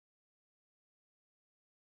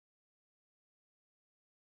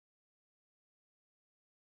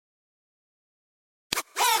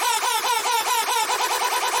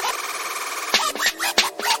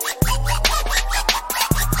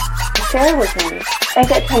share with me and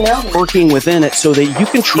get to know me. Working within it so that you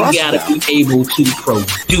can trust You got to be able to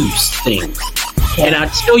produce things. Yeah. And I'll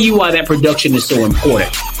tell you why that production is so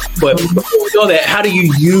important. But before we know that, how do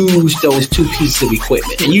you use those two pieces of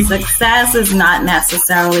equipment? And Success is not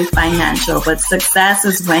necessarily financial, but success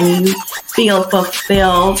is when you feel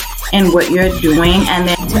fulfilled in what you're doing. And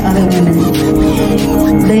then to other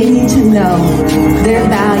women, they need to know their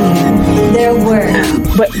value, their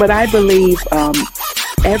worth. But I believe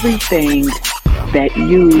everything that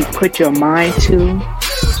you put your mind to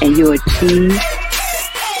and you achieve,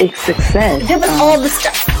 it's success. Give us all the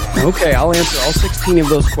stuff. Okay, I'll answer all 16 of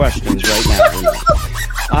those questions right now.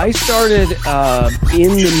 I started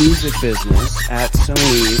in the music business at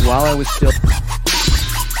Sony while I was still...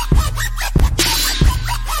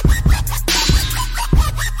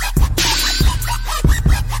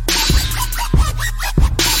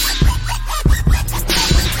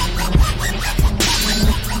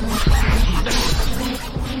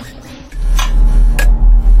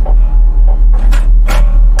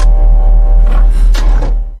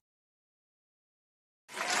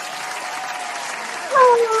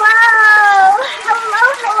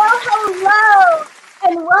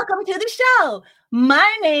 Welcome to the show.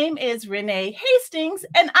 My name is Renee Hastings,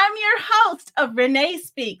 and I'm your host of Renee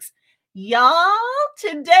Speaks. Y'all,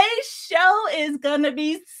 today's show is going to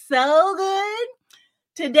be so good.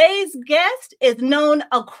 Today's guest is known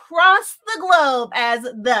across the globe as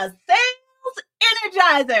the Sales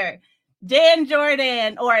Energizer, Dan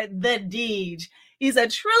Jourdan, or the Deej. He's a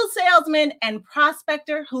true salesman and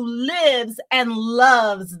prospector who lives and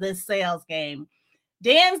loves this sales game.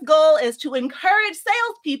 Dan's goal is to encourage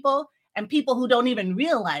salespeople and people who don't even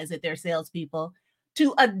realize that they're salespeople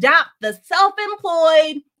to adopt the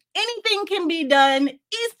self-employed, anything can be done,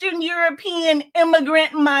 Eastern European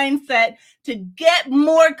immigrant mindset to get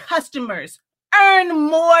more customers, earn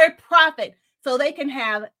more profit so they can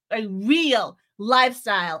have a real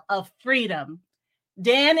lifestyle of freedom.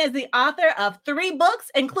 Dan is the author of 3 books,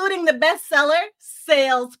 including the bestseller,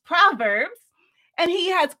 Sales Proverbs, and he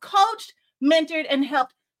has coached, mentored, and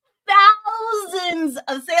helped thousands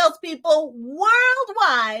of salespeople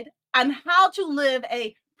worldwide on how to live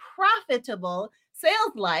a profitable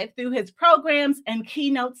sales life through his programs and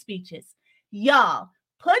keynote speeches. Y'all,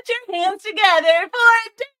 put your hands together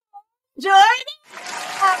for Jourdan.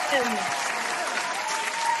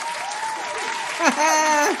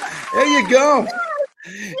 There you go.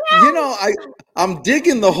 Yeah. You know, I'm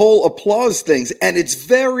digging the whole applause things, and it's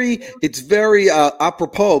very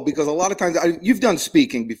apropos because a lot of times you've done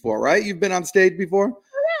speaking before, right? You've been on stage before.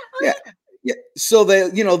 Yeah. So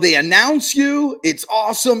they announce you. It's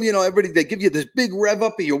awesome. You know, everybody, they give you this big rev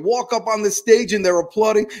up, and you walk up on the stage, and they're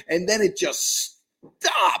applauding, and then it just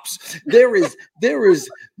stops. There is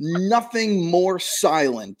nothing more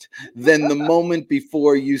silent than the moment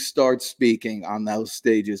before you start speaking on those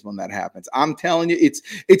stages when that happens. I'm telling you,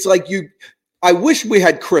 it's like I wish we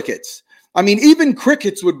had crickets. I mean, even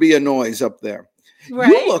crickets would be a noise up there. Right,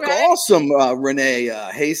 you look awesome, Renee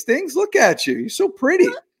Hastings. Look at you. You're so pretty.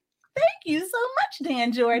 Thank you so much,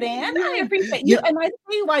 Dan Jourdan. I appreciate you, and I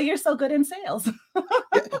see why you're so good in sales.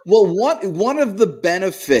 Well, one of the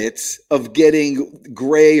benefits of getting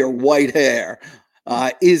gray or white hair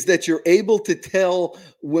is that you're able to tell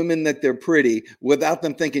women that they're pretty without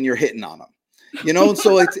them thinking you're hitting on them. You know,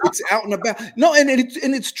 so it's out and about. No, and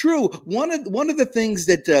it's true. One of the things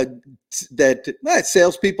that not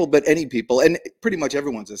salespeople, but any people, and pretty much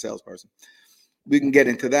everyone's a salesperson. We can get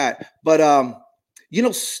into that, but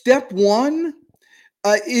step one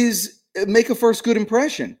is make a first good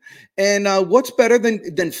impression. And what's better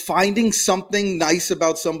than finding something nice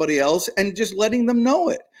about somebody else and just letting them know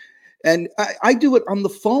it? And I do it on the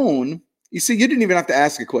phone. You see, you didn't even have to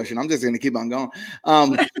ask a question. I'm just going to keep on going.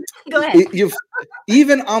 Go ahead.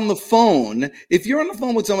 Even on the phone, if you're on the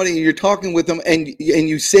phone with somebody and you're talking with them and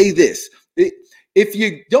you say this, if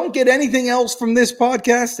you don't get anything else from this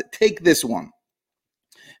podcast, take this one.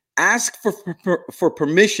 Ask for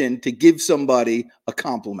permission to give somebody a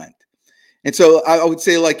compliment. And so I would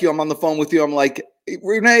say, like, I'm on the phone with you. I'm like, hey,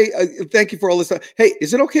 Renee, thank you for all this stuff. Hey,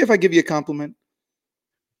 is it okay if I give you a compliment?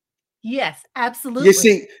 Yes, absolutely. You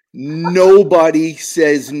see, nobody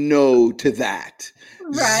says no to that.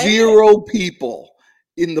 Right? 0 people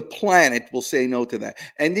in the planet will say no to that.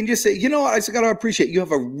 And then just say, you know what? I just got to appreciate you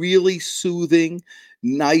have a really soothing,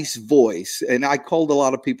 nice voice. And I called a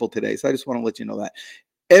lot of people today, so I just want to let you know that.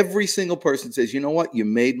 Every single person says, you know what? You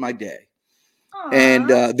made my day. Aww.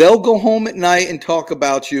 And they'll go home at night and talk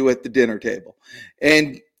about you at the dinner table.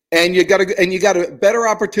 And And you got a better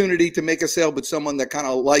opportunity to make a sale with someone that kind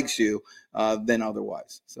of likes you than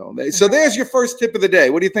otherwise. So there's your first tip of the day.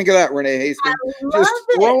 What do you think of that, Renee Hastings? Just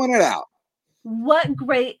throwing it out. What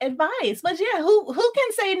great advice. But yeah, who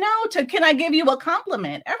can say no to, can I give you a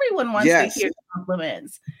compliment? Everyone wants to hear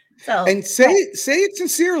compliments. So, and say it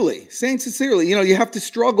sincerely. Say it sincerely. You have to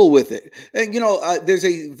struggle with it. And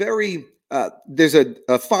there's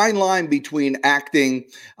a fine line between acting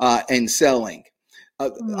and selling.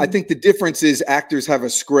 I think the difference is actors have a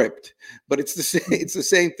script, but it's the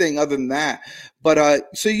same thing other than that. But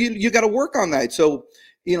so you got to work on that. So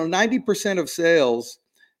 90% of sales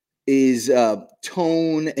is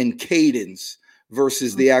tone and cadence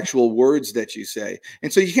versus the actual words that you say.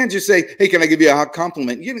 And so you can't just say, "Hey, can I give you a hot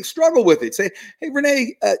compliment?" You can struggle with it. Say, "Hey,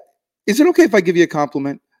 Renee, is it okay if I give you a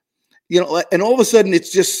compliment?" And all of a sudden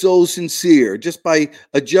it's just so sincere just by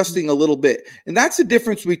adjusting a little bit. And that's the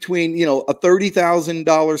difference between, a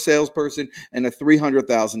 $30,000 salesperson and a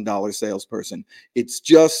 $300,000 salesperson. It's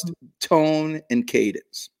just tone and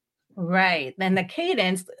cadence. Right. And the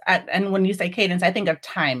cadence, and when you say cadence, I think of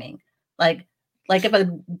timing. Like if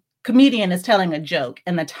a comedian is telling a joke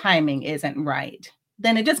and the timing isn't right,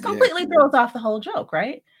 then it just completely throws off the whole joke,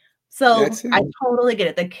 right? So I totally get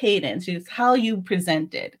it. The cadence is how you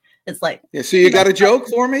present it. It's like, so you got a joke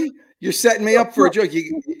for me? You're setting me up for a joke.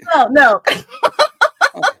 No.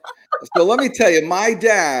 So let me tell you, my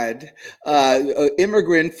dad,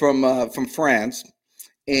 immigrant from France,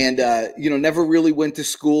 and never really went to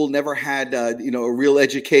school, never had a real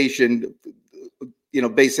education,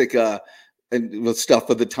 basic stuff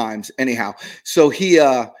of the times. Anyhow, so he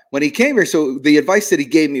when he came here, so the advice that he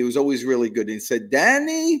gave me was always really good. He said,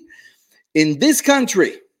 "Danny, in this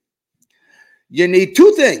country, you need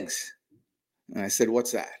two things." And I said,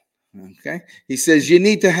 "What's that?" Okay. He says, "You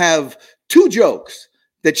need to have two jokes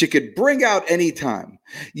that you could bring out anytime.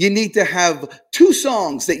 You need to have two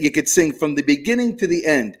songs that you could sing from the beginning to the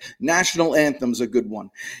end. National anthem's a good one."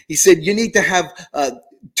 He said, "You need to have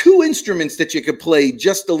two instruments that you could play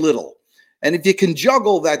just a little. And if you can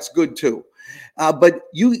juggle, that's good too. But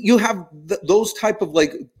you have those type of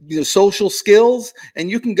social skills, and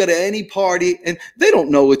you can go to any party and they don't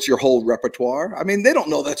know it's your whole repertoire. I mean, they don't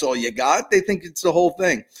know that's all you got. They think it's the whole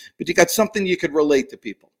thing, but you got something you could relate to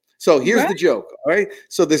people." So here's the joke. All right.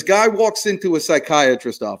 So this guy walks into a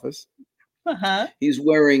psychiatrist's office. He's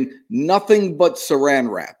wearing nothing but saran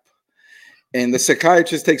wrap. And the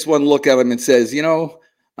psychiatrist takes one look at him and says,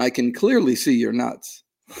 "I can clearly see your nuts."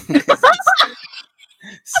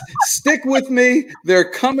 Stick with me. They're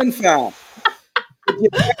coming fast.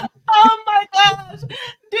 Oh my gosh.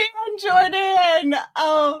 Dan Jourdan.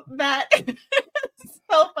 Oh, that is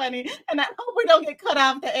so funny. And I hope we don't get cut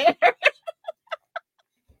off the air.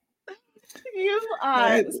 You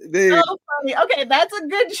are so funny. Okay, that's a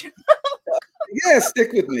good joke. Yeah,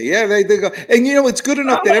 stick with me. Yeah, they go. And it's good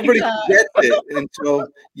enough that everybody gets it. And so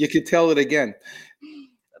you can tell it again.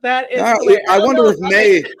 That is I wonder if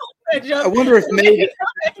May. I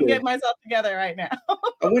can get myself together right now.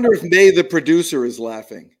 I wonder if May, the producer, is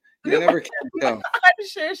laughing. You never can tell. I'm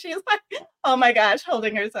sure she's like, oh my gosh,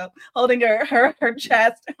 holding her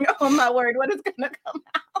chest. Oh my word, what is gonna come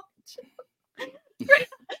out?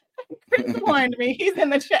 Chris warned me. He's in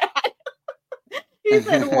the chat. He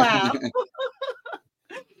said, "Wow."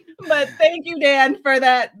 But thank you, Dan, for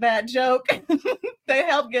that joke to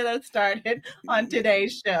help get us started on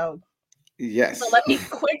today's show. Yes. So let me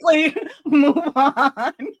quickly move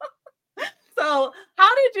on. So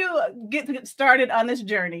how did you get started on this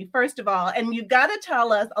journey, first of all? And you got to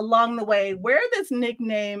tell us along the way where this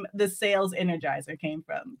nickname, the Sales Energizer, came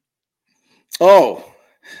from. Oh,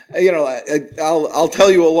 I'll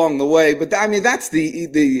tell you along the way, but I mean, that's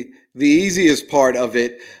the easiest part of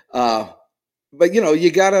it. But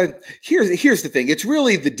you gotta, here's the thing. It's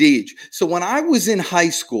really the Deej. So when I was in high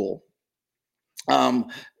school,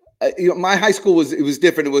 my high school was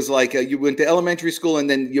different. It was like you went to elementary school and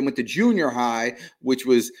then you went to junior high, which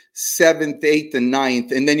was 7th, 8th, and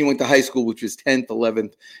 9th. And then you went to high school, which was 10th,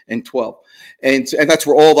 11th, and 12th. And that's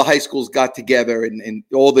where all the high schools got together and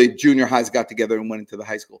all the junior highs got together and went into the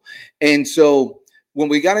high school. And so when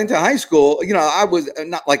we got into high school, I was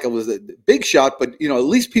not like I was a big shot, but at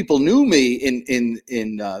least people knew me in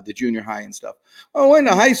the junior high and stuff. I went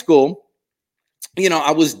to high school.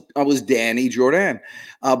 I was Danny Jourdan,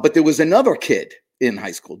 but there was another kid in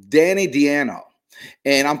high school, Danny Diano,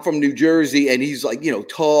 and I'm from New Jersey, and he's like,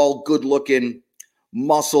 tall, good looking,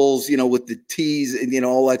 muscles, with the T's and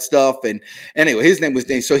all that stuff. And anyway, his name was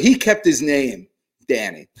Danny, so he kept his name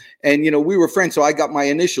Danny, and we were friends, so I got my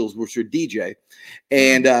initials, which were DJ,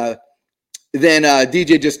 and then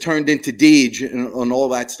DJ just turned into Deej and all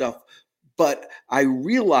that stuff. But I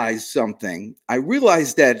realized something. I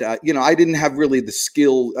realized that, I didn't have really the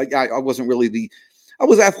skill. I wasn't really I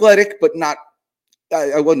was athletic, but not,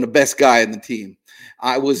 I wasn't the best guy in the team.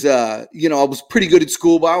 I was, I was pretty good at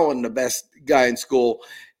school, but I wasn't the best guy in school.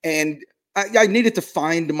 And I needed to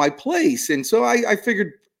find my place. And so I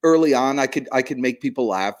figured early on I could make people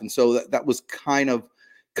laugh. And so that was kind of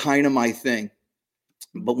my thing.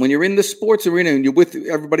 But when you're in the sports arena and you're with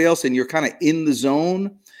everybody else and you're kind of in the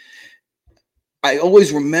zone, I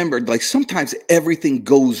always remembered, like, sometimes everything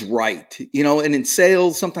goes right, and in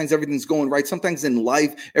sales, sometimes everything's going right. Sometimes in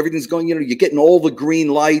life, everything's going, you're getting all the green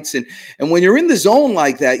lights. And when you're in the zone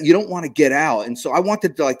like that, you don't want to get out. And so I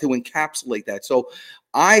wanted to encapsulate that. So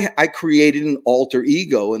I created an alter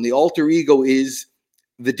ego, and the alter ego is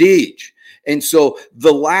the Deej. And so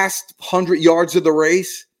the last 100 yards of the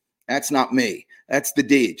race, that's not me. That's the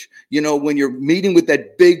Deej. When you're meeting with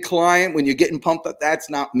that big client, when you're getting pumped up, that's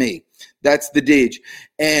not me. That's the Deej.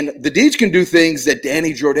 And the Deej can do things that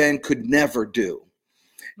Danny Jourdan could never do.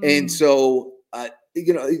 And so, I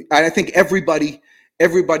think everybody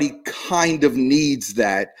kind of needs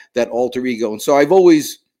that alter ego. And so I've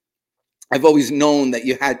always known that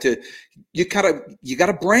you got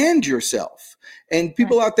to brand yourself. And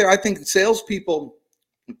people out there, I think salespeople,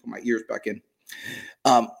 put my ears back in.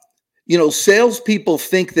 Salespeople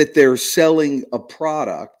think that they're selling a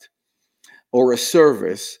product or a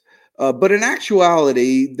service, but in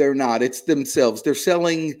actuality, they're not. It's themselves. They're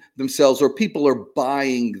selling themselves, or people are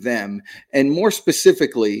buying them. And more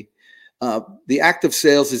specifically, the act of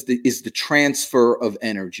sales is the transfer of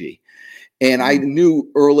energy. And I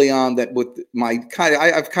knew early on that with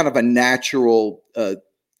I have kind of a natural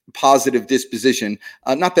positive disposition.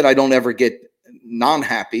 Not that I don't ever get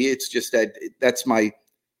non-happy. It's just that's my.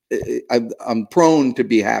 I'm prone to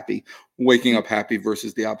be happy, waking up happy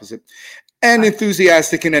versus the opposite, and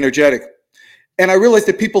enthusiastic and energetic. And I realized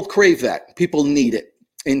that people crave that. People need it.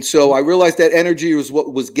 And so I realized that energy was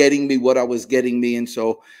what was getting me what I was getting me. And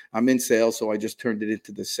so I'm in sales. So I just turned it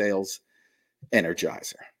into the sales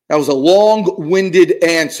energizer. That was a long-winded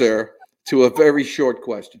answer to a very short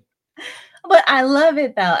question. But I love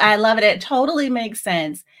it, though. I love it. It totally makes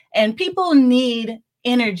sense. And people need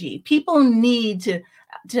energy. People need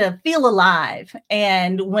to feel alive.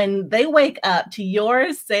 And when they wake up to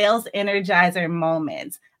your sales energizer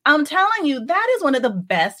moments, I'm telling you, that is one of the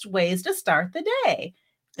best ways to start the day.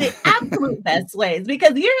 The absolute best ways,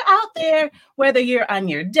 because you're out there, whether you're on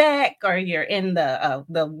your deck or you're in the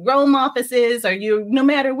Rome offices, or no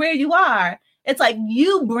matter where you are, it's like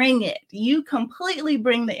you bring it. You completely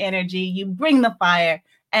bring the energy. You bring the fire.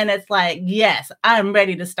 And it's like, yes, I'm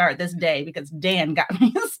ready to start this day because Dan got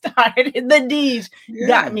me started. The Deej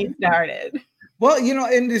got me started. Well,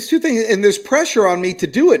 and there's two things, and there's pressure on me to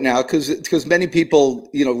do it now because many people,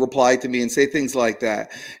 reply to me and say things like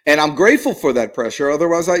that, and I'm grateful for that pressure.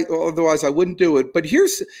 Otherwise I wouldn't do it. But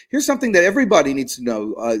here's something that everybody needs to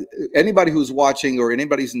know. Anybody who's watching, or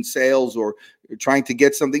anybody's in sales or trying to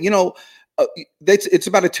get something, it's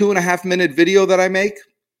about a 2.5 minute video that I make,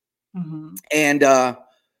 and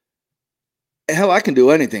hell, I can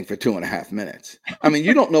do anything for 2.5 minutes. I mean,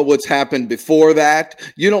 you don't know what's happened before that.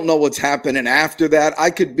 You don't know what's happening after that. I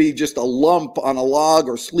could be just a lump on a log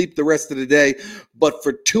or sleep the rest of the day. But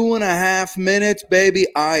for 2.5 minutes, baby,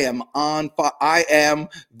 I am on fire. I am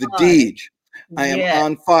the Deej. I am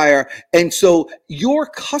on fire. And so your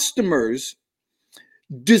customers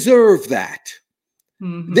deserve that.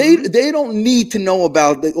 They don't need to know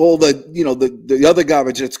about all the other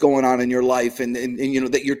garbage that's going on in your life, and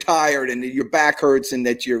that you're tired and that your back hurts and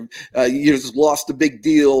that you just lost a big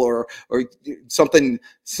deal or something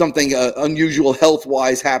unusual health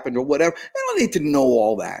wise happened or whatever. They don't need to know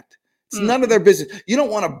all that. It's none of their business. You don't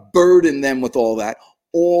want to burden them with all that.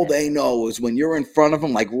 All they know is when you're in front of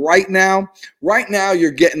them, like right now you're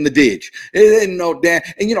getting the Deej. It ain't no damn.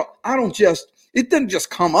 And it doesn't just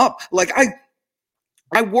come up. Like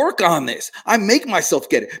I work on this. I make myself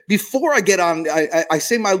get it. Before I get on, I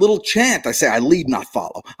say my little chant. I say, I lead, not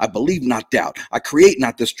follow. I believe, not doubt. I create,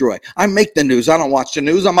 not destroy. I make the news. I don't watch the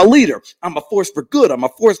news. I'm a leader. I'm a force for good. I'm a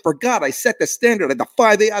force for God. I set the standard. I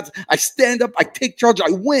defy the odds. I stand up. I take charge.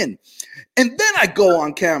 I win. And then I go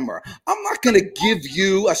on camera. I'm not going to give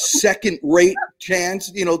you a second-rate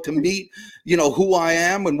chance, to meet, who I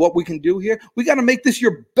am and what we can do here. We got to make this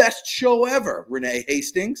your best show ever, Renee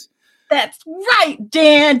Hastings. That's right,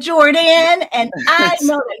 Dan Jourdan. And I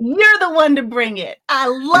know that you're the one to bring it. I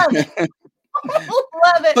love it.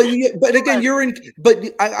 Love it. But again,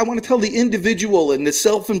 I want to tell the individual and the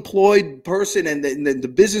self-employed person and the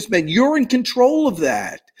businessman, you're in control of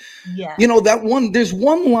that. Yeah. There's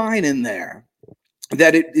one line in there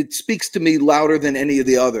that it speaks to me louder than any of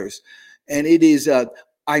the others. And it is,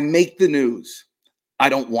 I make the news. I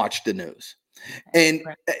don't watch the news. And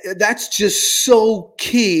that's just so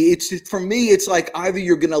key. For me, it's like either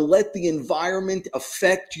you're going to let the environment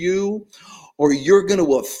affect you or you're going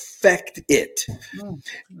to affect it.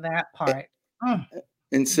 That part.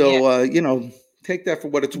 And so, take that for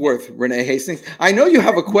what it's worth, Renee Hastings. I know you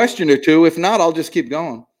have a question or two. If not, I'll just keep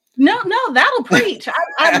going. No, that'll preach.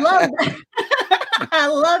 I love that. I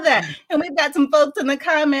love that. And we've got some folks in the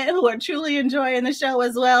comment who are truly enjoying the show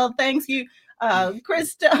as well. Thanks you,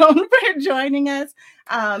 Chris Stone, for joining us.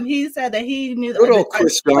 He said that he knew good old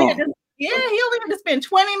Chris Stone. He only had to spend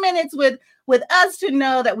 20 minutes with us to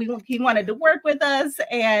know that he wanted to work with us.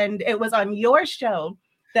 And it was on your show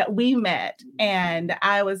that we met. And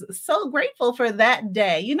I was so grateful for that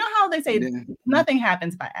day. You know how they say nothing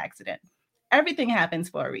happens by accident. Everything happens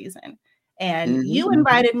for a reason. And you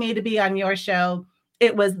invited me to be on your show.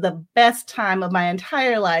 It was the best time of my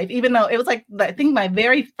entire life, even though it was like, I think, my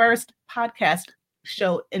very first podcast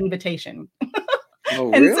show invitation.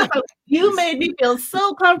 Oh, and really? So you made me feel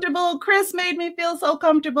so comfortable. Chris made me feel so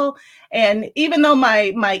comfortable. And even though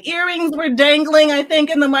my earrings were dangling, I think,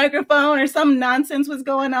 in the microphone or some nonsense was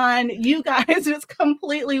going on, you guys just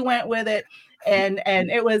completely went with it. And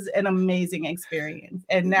it was an amazing experience.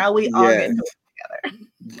 And now we all get to work together.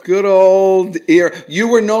 Good old ear. You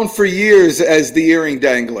were known for years as the earring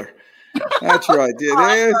dangler. That's right.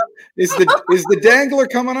 Awesome. Is the dangler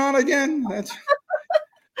coming on again? That's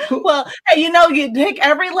well, hey, you take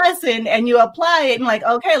every lesson and you apply it and like,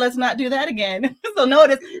 okay, let's not do that again. So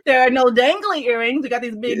notice there are no dangly earrings. We got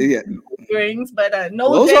these big earrings, but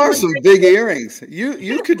no. Those are some big earrings.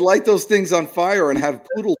 You could light those things on fire and have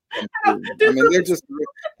poodles. I mean, they're just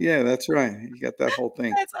that's right. You got that whole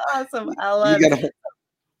thing. That's awesome. I love it.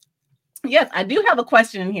 Yes, I do have a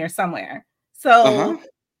question in here somewhere. So,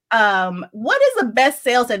 what is the best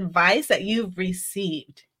sales advice that you've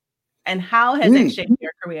received? And how has it shaped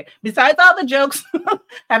your career? Besides all the jokes,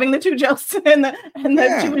 having the two jokes and the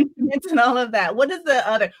two instruments and all of that, what is the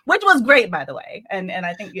other? Which was great, by the way. And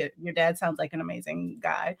I think your dad sounds like an amazing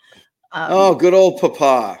guy. Good old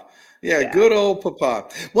Papa. Yeah, good old Papa.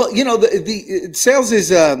 Well, the sales is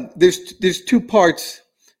there's two parts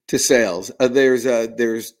to sales.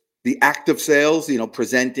 There's the act of sales,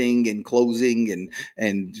 presenting and closing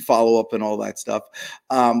and follow up and all that stuff.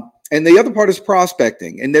 And the other part is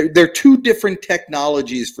prospecting. And they're two different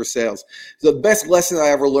technologies for sales. The best lesson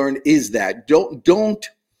I ever learned is that don't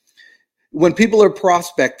when people are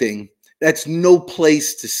prospecting, that's no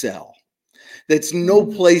place to sell. That's no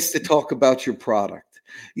place to talk about your product.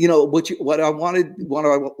 What I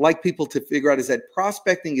like people to figure out is that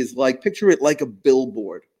prospecting is like, picture it like a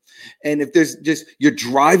billboard. And if there's you're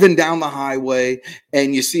driving down the highway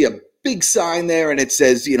and you see a big sign there and it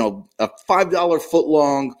says, a $5 foot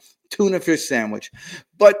long tuna fish sandwich,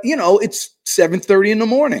 but it's 7:30 in the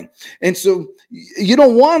morning. And so you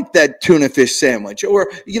don't want that tuna fish sandwich, or,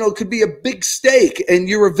 it could be a big steak and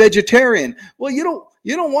you're a vegetarian. Well, you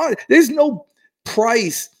don't want it. There's no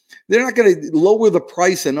price. They're not going to lower the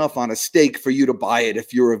price enough on a steak for you to buy it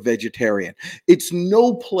if you're a vegetarian. It's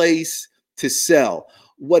no place to sell.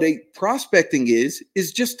 What a prospecting is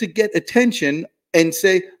just to get attention and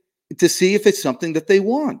to see if it's something that they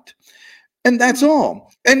want. And that's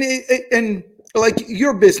all. And like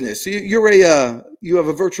your business, you have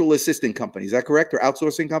a virtual assistant company. Is that correct? Or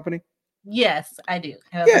outsourcing company? Yes, I do.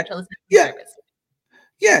 I have a virtual assistant service.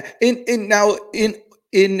 Yeah. And now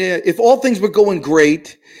if all things were going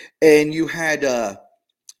great and you had,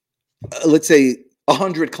 let's say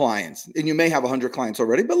 100 clients, and you may have 100 clients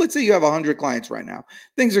already, but let's say you have 100 clients right now,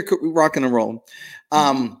 things are rocking and rolling.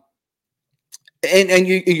 And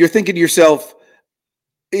you're thinking to yourself,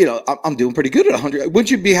 I'm doing pretty good at 100. Wouldn't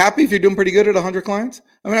you be happy if you're doing pretty good at 100 clients?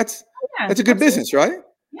 I mean, that's a good business, right?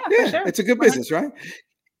 Yeah, for sure. It's a good business, right?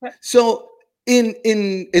 So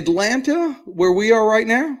in Atlanta, where we are right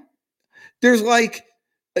now, there's like,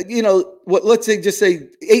 let's say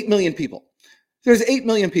 8 million people. There's 8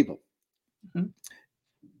 million people.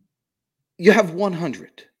 You have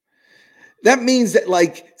 100. That means that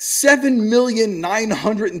like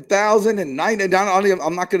 7,900,000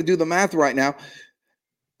 I'm not going to do the math right now.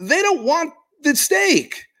 They don't want the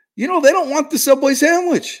steak. They don't want the Subway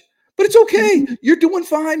sandwich, but it's okay. You're doing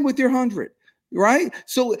fine with your 100, right?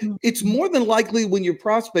 So it's more than likely when you're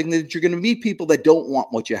prospecting that you're going to meet people that don't want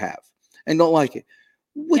what you have and don't like it,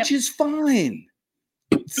 which is fine.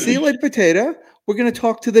 See you later, potato. We're going to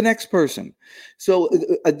talk to the next person. So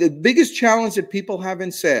the biggest challenge that people have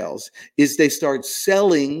in sales is they start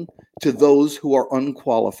selling to those who are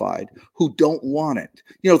unqualified, who don't want it.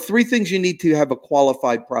 3 things you need to have a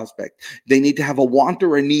qualified prospect. They need to have a want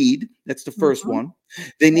or a need. That's the first one.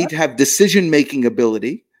 They need to have decision-making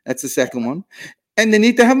ability. That's the second one. And they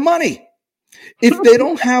need to have money. If they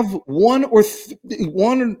don't have if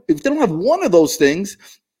they don't have one of those things,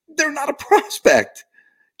 they're not a prospect.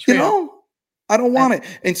 True. I don't want it.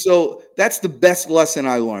 And so that's the best lesson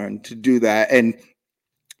I learned, to do that. And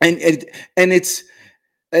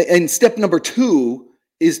step number 2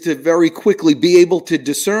 is to very quickly be able to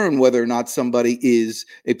discern whether or not somebody is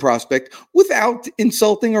a prospect without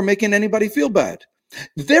insulting or making anybody feel bad.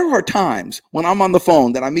 There are times when I'm on the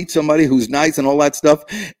phone that I meet somebody who's nice and all that stuff,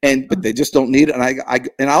 but they just don't need it.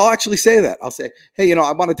 And I'll actually say that. I'll say, hey,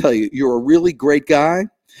 I want to tell you, you're a really great guy,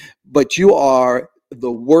 but you are the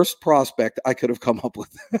worst prospect I could have come up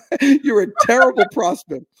with. You're a terrible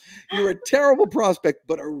prospect. You're a terrible prospect,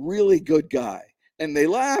 but a really good guy. And they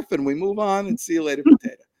laugh, and we move on, and see you later,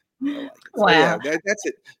 potato. Wow. So that's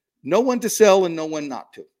it. Know when to sell and know when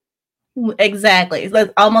not to. Exactly.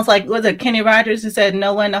 It's almost like, was it Kenny Rogers who said,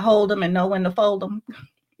 know when to hold them and know when to fold them?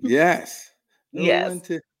 Yes.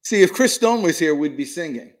 See, if Chris Stone was here, we'd be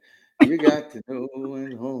singing. You got to know when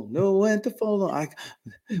to hold on.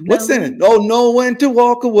 What's that? Oh, know when to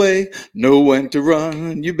walk away, know when to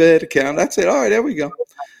run. You better count. That's it. All right, there we go.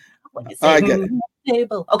 I get it.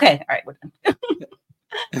 Table. Okay, all right, we're done.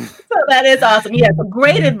 So that is awesome. Yeah, so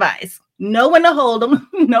great advice. Know when to hold them,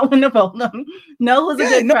 know when to fold them, know who's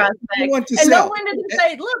a good prospect, and know when to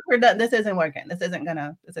say, look, we're done. This isn't working. This isn't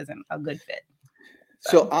a good fit.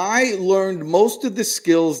 So I learned most of the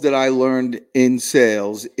skills that I learned in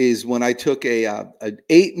sales is when I took an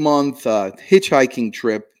 8-month hitchhiking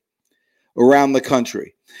trip around the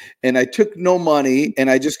country, and I took no money, and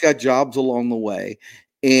I just got jobs along the way.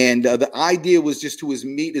 And the idea was just to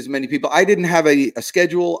meet as many people. I didn't have a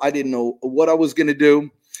schedule. I didn't know what I was going to do,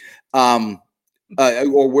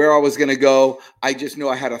 or where I was going to go. I just knew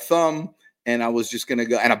I had a thumb. And I was just going to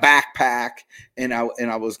go, and a backpack, and I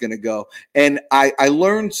was going to go. And I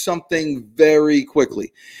learned something very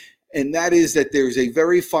quickly, and that is that there's a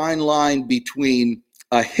very fine line between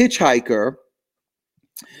a hitchhiker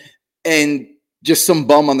and just some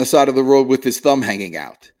bum on the side of the road with his thumb hanging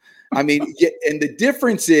out. I mean, and the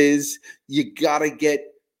difference is you got to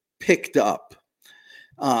get picked up.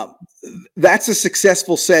 That's a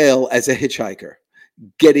successful sale as a hitchhiker,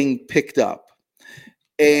 getting picked up.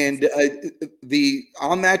 And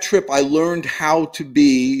on that trip, I learned how to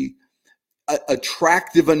be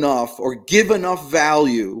attractive enough or give enough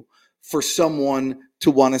value for someone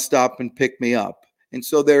to want to stop and pick me up. And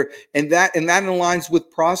so that aligns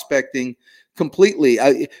with prospecting completely.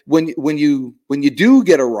 When you do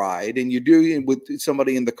get a ride and you do with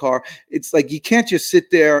somebody in the car, it's like you can't just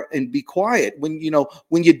sit there and be quiet. When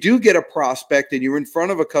you do get a prospect and you're in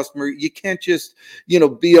front of a customer, you can't just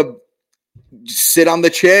sit on the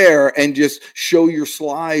chair and just show your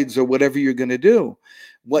slides or whatever you're going to do.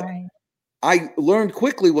 What I learned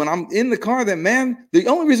quickly when I'm in the car, that the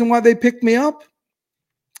only reason why they picked me up,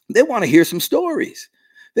 they want to hear some stories.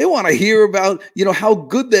 They want to hear about, how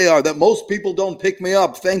good they are, that most people don't pick me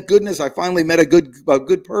up. Thank goodness I finally met a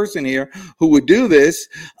good person here who would do this.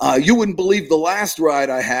 You wouldn't believe the last ride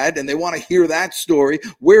I had, and they want to hear that story.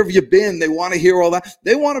 Where have you been? They want to hear all that.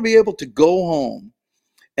 They want to be able to go home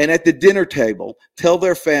and at the dinner table, tell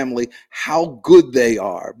their family how good they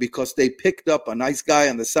are because they picked up a nice guy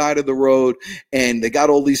on the side of the road and they got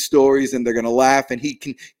all these stories and they're going to laugh, and he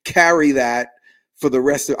can carry that for the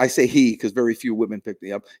rest of, I say he because very few women pick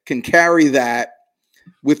me up, can carry that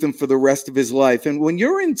with him for the rest of his life. And when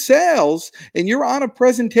you're in sales and you're on a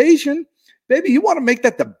presentation, baby, you want to make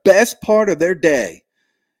that the best part of their day.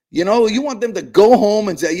 You want them to go home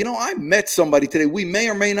and say, I met somebody today. We may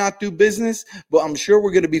or may not do business, but I'm sure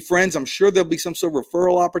we're going to be friends. I'm sure there'll be some sort of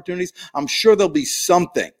referral opportunities. I'm sure there'll be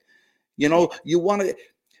something. You want to,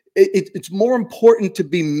 it's more important to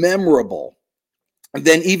be memorable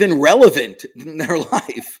than even relevant in their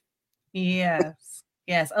life. Yes.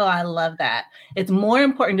 Oh, I love that. It's more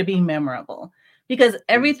important to be memorable because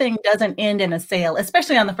everything doesn't end in a sale,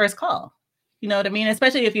 especially on the first call. You know what I mean?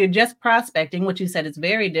 Especially if you're just prospecting, which you said is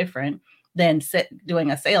very different than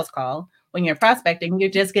doing a sales call. When you're prospecting,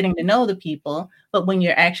 you're just getting to know the people. But when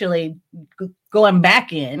you're actually going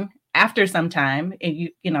back in after some time and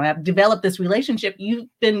you have developed this relationship, you've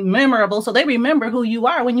been memorable. So they remember who you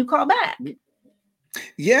are when you call back.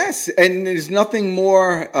 Yes. And there's nothing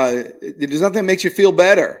more, there's nothing that makes you feel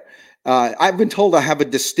better. I've been told I have a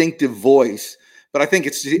distinctive voice But I think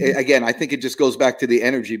it's, again, I think it just goes back to the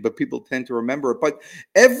energy, but people tend to remember it. But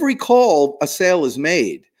every call, a sale is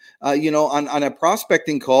made. On a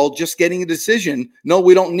prospecting call, just getting a decision, no,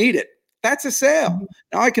 we don't need it. That's a sale.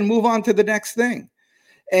 Now I can move on to the next thing.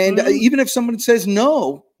 And even if someone says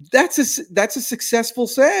no, that's a successful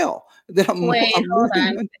sale. Wait, hold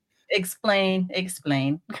on. Explain.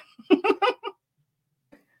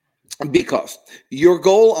 Because your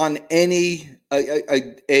goal on any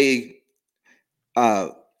a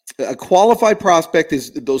qualified prospect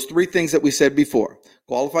is those three things that we said before.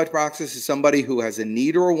 Qualified prospect is somebody who has a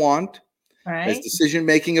need or a want, has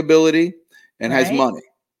decision-making ability, and has money.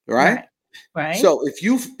 Right. So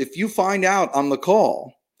if you find out on the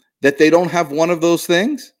call that they don't have one of those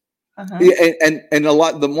things, and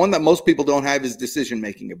the one that most people don't have is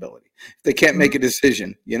decision-making ability. They can't make a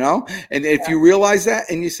decision, and if you realize that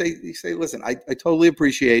and you say, listen, I totally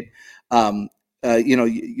appreciate,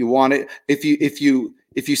 you want it.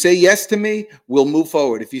 If you say yes to me, we'll move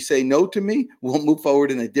forward. If you say no to me, we'll move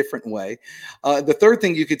forward in a different way. The third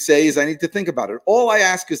thing you could say is, I need to think about it. All I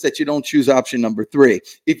ask is that you don't choose option number 3.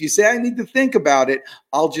 If you say I need to think about it,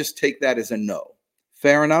 I'll just take that as a no.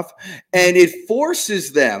 Fair enough. And it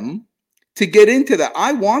forces them to get into that.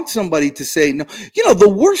 I want somebody to say no. The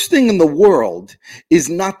worst thing in the world is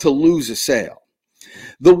not to lose a sale.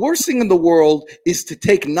 The worst thing in the world is to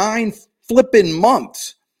take 9 flipping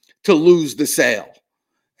months to lose the sale.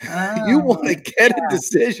 You want to get a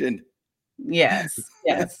decision. Yes,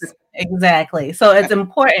 exactly. So it's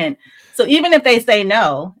important. So even if they say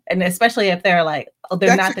no, and especially if they're like, oh,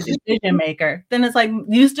 they're not the decision maker, then it's like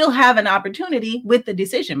you still have an opportunity with the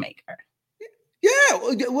decision maker.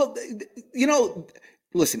 Yeah. Well,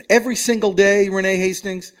 listen, every single day, Renee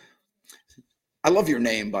Hastings, I love your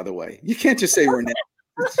name, by the way. You can't just say Renee.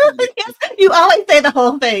 Yes, you always say the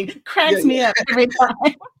whole thing. Cracks me up every time.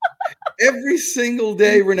 Every single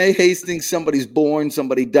day, Renee Hastings, somebody's born,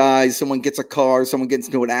 somebody dies, someone gets a car, someone gets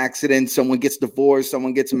into an accident, someone gets divorced,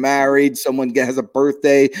 someone gets married, someone has a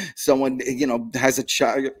birthday, someone, has a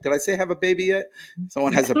child. Did I say have a baby yet?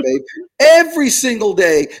 Someone has a baby. Every single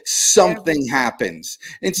day, something happens.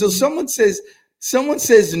 And so someone says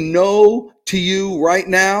no to you right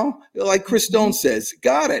now, like Chris Stone says,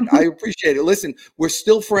 got it. I appreciate it. Listen, we're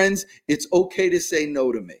still friends. It's okay to say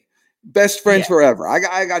no to me. Best friends forever.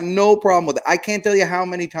 I got no problem with it. I can't tell you how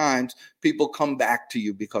many times people come back to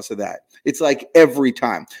you because of that. It's like every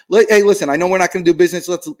time. Hey, listen, I know we're not going to do business.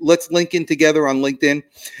 Let's link in together on LinkedIn.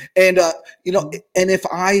 And, and if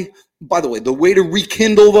by the way, the way to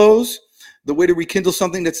rekindle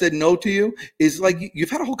something that said no to you is like you've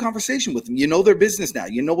had a whole conversation with them. You know their business now.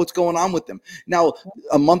 You know what's going on with them. Now,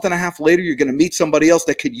 a month and a half later, you're going to meet somebody else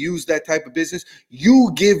that could use that type of business. You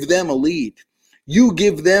give them a lead. You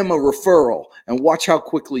give them a referral and watch how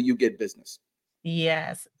quickly you get business.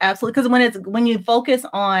 Yes, absolutely. Because when you focus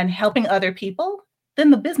on helping other people, then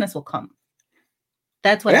the business will come.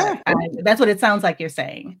 That's what that's what it sounds like you're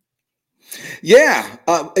saying. Yeah,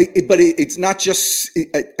 but it's not just,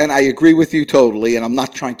 and I agree with you totally, and I'm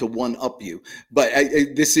not trying to one-up you, but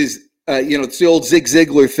this is, it's the old Zig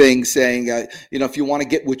Ziglar thing saying, if you want to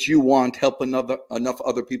get what you want, help enough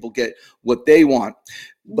other people get what they want.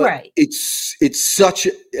 But it's such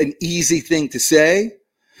an easy thing to say,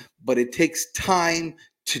 but it takes time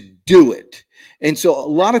to do it. And so a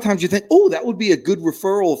lot of times you think, oh, that would be a good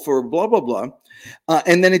referral for blah, blah, blah.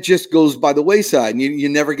 And then it just goes by the wayside and you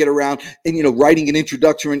never get around. And, writing an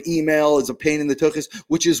introduction, an email is a pain in the tuchus,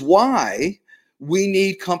 which is why we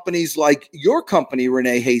need companies like your company,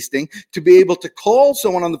 Renee Hastings, to be able to call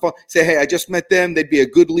someone on the phone, say, hey, I just met them. They'd be a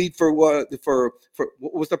good lead for what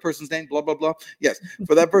was that person's name? Blah, blah, blah. Yes.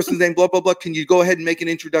 For that person's name, blah, blah, blah. Can you go ahead and make an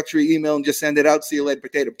introductory email and just send it out? See you later,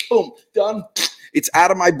 potato. Boom, done. It's out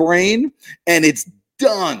of my brain and it's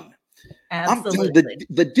done. Absolutely.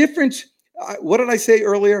 The difference. What did I say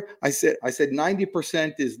earlier? I said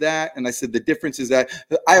 90% is that, and I said the difference is that.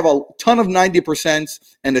 I have a ton of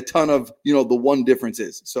 90% and a ton of the one difference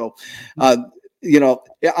is. So,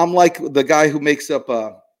 I'm like the guy who makes up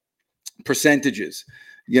percentages.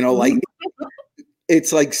 Like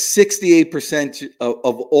it's like 68%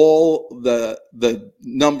 of all the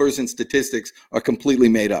numbers and statistics are completely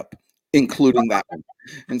made up, including that one.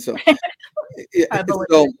 And so,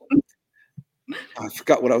 I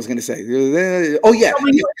forgot what I was going to say. Oh yeah, so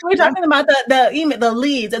we're talking about the email, the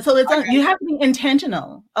leads, and so you have to be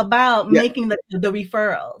intentional about making the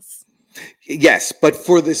referrals. Yes, but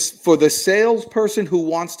for the salesperson who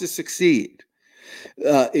wants to succeed,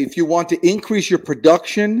 if you want to increase your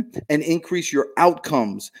production and increase your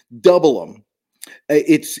outcomes, double them.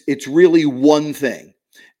 It's really one thing,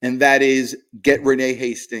 and that is get Renee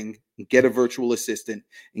Hastings and get a virtual assistant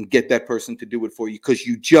and get that person to do it for you, because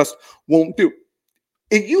you just won't do.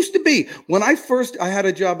 It used to be when I had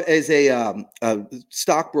a job as a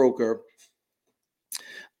stockbroker.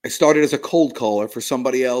 I started as a cold caller for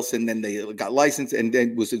somebody else, and then they got licensed, and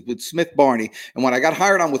then was with Smith Barney. And when I got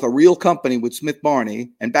hired on with a real company with Smith Barney,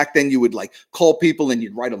 and back then you would like call people and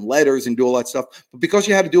you'd write them letters and do all that stuff. But because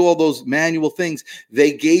you had to do all those manual things,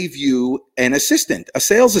 they gave you an assistant, a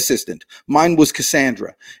sales assistant. Mine was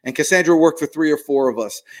Cassandra, and Cassandra worked for 3 or 4 of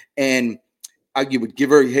us. And you would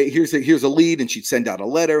give her, hey, here's a lead, and she'd send out a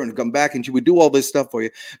letter and come back, and she would do all this stuff for you.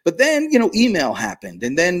 But then, email happened,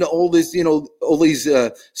 and then all these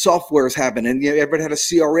softwares happened, and everybody had a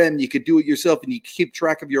CRM. You could do it yourself, and you keep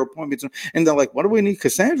track of your appointments. And they're like, what do we need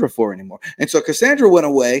Cassandra for anymore? And so Cassandra went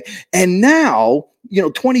away, and now,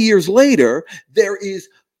 20 years later, there is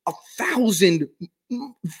 1,000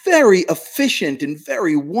 very efficient and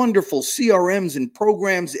very wonderful CRMs and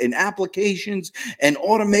programs and applications and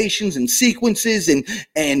automations and sequences and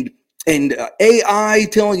AI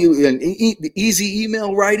telling you, and easy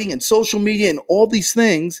email writing and social media and all these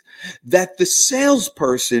things that the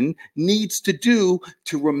salesperson needs to do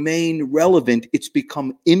to remain relevant. It's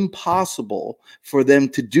become impossible for them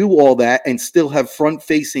to do all that and still have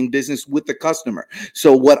front-facing business with the customer.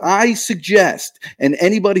 So what I suggest, and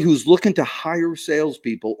anybody who's looking to hire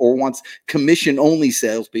salespeople or wants commission-only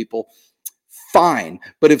salespeople, fine.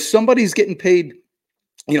 But if somebody's getting paid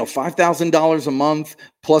 $5,000 a month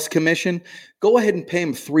plus commission, go ahead and pay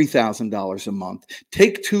them $3,000 a month.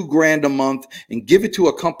 Take $2,000 a month and give it to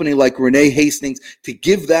a company like Renee Hastings to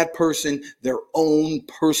give that person their own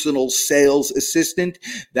personal sales assistant.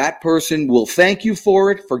 That person will thank you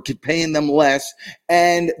for it, for paying them less,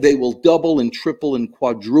 and they will double and triple and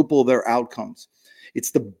quadruple their outcomes.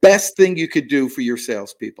 It's the best thing you could do for your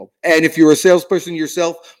salespeople. And if you're a salesperson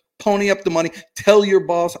yourself, pony up the money. Tell your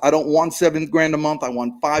boss, I don't want $7,000 a month. I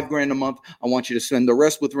want $5,000 a month. I want you to spend the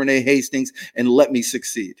rest with Renee Hastings and let me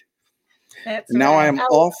succeed. That's now right. I am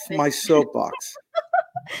off my soapbox.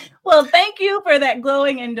 Well, thank you for that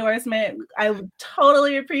glowing endorsement. I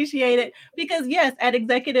totally appreciate it, because yes, at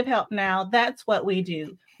Executive Help Now, that's what we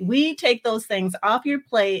do. We take those things off your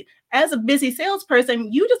plate. As a busy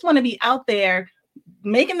salesperson, you just want to be out there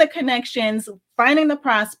making the connections, finding the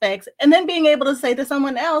prospects, and then being able to say to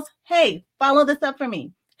someone else, hey, follow this up for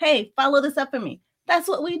me. Hey, follow this up for me. That's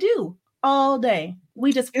what we do all day.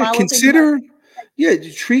 We just follow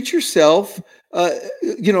treat yourself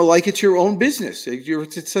like it's your own business.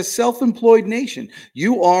 It's a self-employed nation.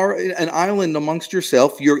 You are an island amongst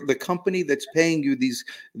yourself. You're the company that's paying you these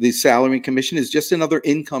salary and commission is just another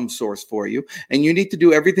income source for you. And you need to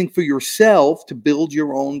do everything for yourself to build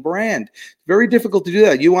your own brand. It's very difficult to do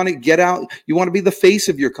that. You want to get out. You want to be the face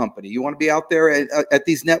of your company. You want to be out there at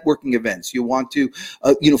these networking events. You want to,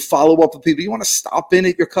 follow up with people. You want to stop in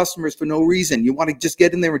at your customers for no reason. You want to just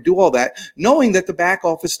get in there and do all that, knowing that the back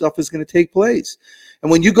office stuff is going to take place.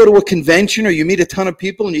 And when you go to a convention or you meet a ton of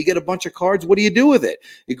people and you get a bunch of cards, what do you do with it?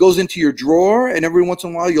 It goes into your drawer, and every once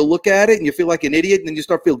in a while you'll look at it and you feel like an idiot, and then you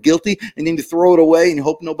start to feel guilty, and then you throw it away and you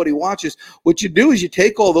hope nobody watches. What you do is you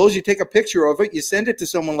take all those, you take a picture of it, you send it to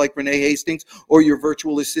someone like Renee Hastings or your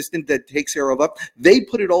virtual assistant that takes care of it. They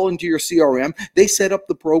put it all into your CRM. They set up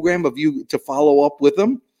the program of you to follow up with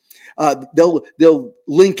them. They'll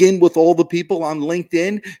link in with all the people on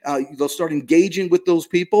LinkedIn. They'll start engaging with those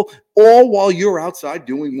people, all while you're outside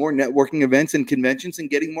doing more networking events and conventions and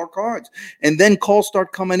getting more cards. And then calls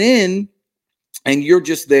start coming in, and you're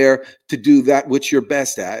just there to do that which you're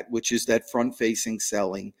best at, which is that front-facing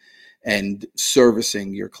selling and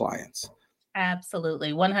servicing your clients.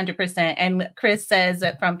 Absolutely, 100%. And Chris says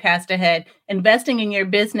that from Cast Ahead, investing in your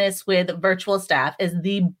business with virtual staff is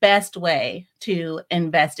the best way to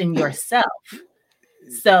invest in yourself.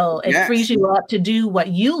 So it frees you up to do what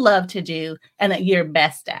you love to do and that you're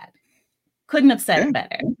best at. Couldn't have said it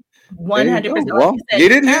better. 100%. Well, you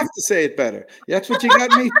didn't have to say it better. That's what you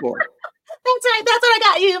got me for. That's right. That's what I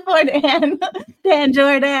got you for, Dan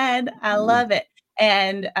Jourdan. I love it.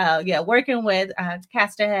 And working with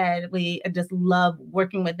Cast Ahead, we just love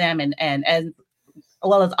working with them and as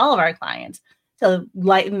well as all of our clients to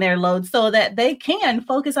lighten their load so that they can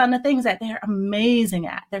focus on the things that they're amazing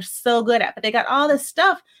at. They're so good at, but they got all this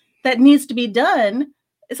stuff that needs to be done.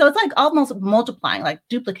 So it's like almost multiplying, like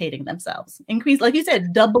duplicating themselves, increase, like you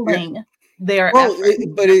said, doubling their effort.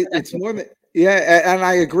 It's more than, and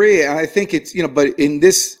I agree. And I think it's, but in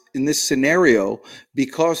this scenario,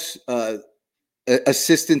 because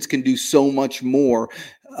assistants can do so much more.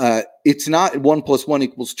 It's not 1 +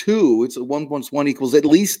 1 = 2. It's 1 + 1 = at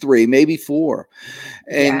least 3, maybe 4.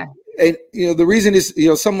 And And the reason is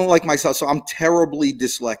someone like myself. So I'm terribly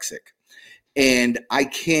dyslexic, and I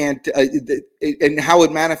can't. And how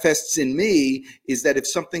it manifests in me is that if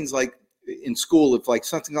something's like in school, if like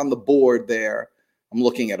something's on the board there, I'm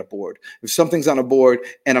looking at a board. If something's on a board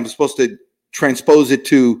and I'm supposed to transpose it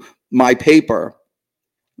to my paper,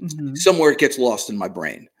 somewhere it gets lost in my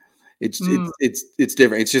brain. It's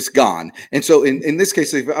different. It's just gone. And so in this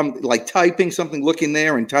case, if I'm like typing something, looking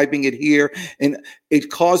there and typing it here, and it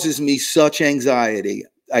causes me such anxiety.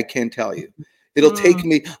 I can't tell you. It'll take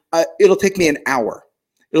me an hour.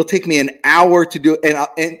 It'll take me an hour to do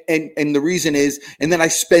it. And the reason is, and then I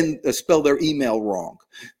spell their email wrong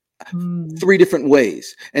 3 different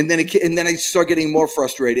ways. And then I start getting more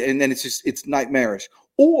frustrated, and then it's nightmarish.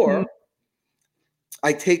 Or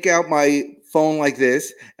I take out my phone like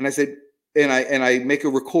this, and I say, and I make a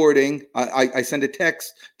recording. I send a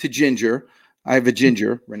text to Ginger. I have a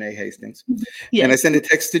Ginger, Renee Hastings, and I send a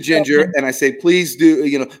text to Ginger, and I say, please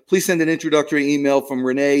send an introductory email from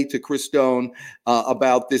Renee to Chris Stone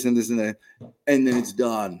about this and this and that, and then it's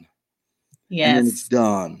done. Yes, and then it's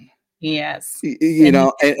done. Yes, and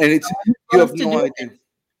it's you have no idea.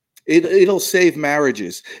 It'll save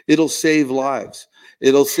marriages. It'll save lives.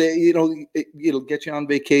 It'll say, it'll get you on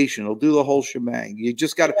vacation. It'll do the whole shebang. You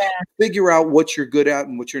just got to figure out what you're good at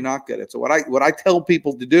and what you're not good at. So what I tell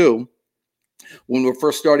people to do when we're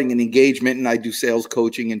first starting an engagement, and I do sales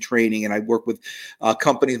coaching and training, and I work with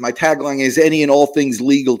companies, my tagline is any and all things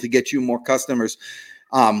legal to get you more customers.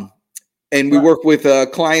 And we work with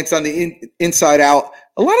clients on the inside out.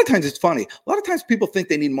 A lot of times it's funny. A lot of times people think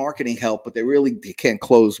they need marketing help, but they can't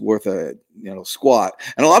close worth a squat.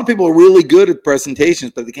 And a lot of people are really good at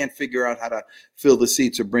presentations, but they can't figure out how to fill the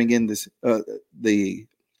seats or bring in the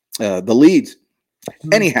leads.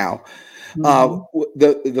 Anyhow,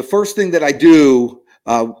 the first thing that I do,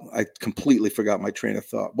 I completely forgot my train of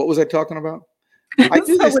thought. What was I talking about? I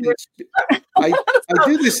do this. I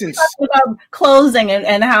do this in about closing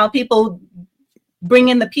and how people bring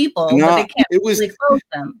in the people, but they can't really close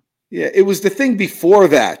them. Yeah, it was the thing before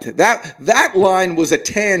that. That line was a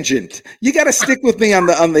tangent. You got to stick with me on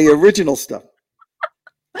the original stuff.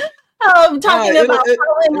 Talking about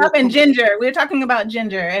following up and Ginger. We were talking about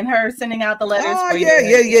Ginger and her sending out the letters for you.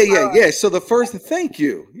 Yeah. So the first, thank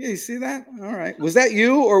you. Yeah, you see that? All right. Was that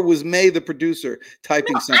you, or was May the producer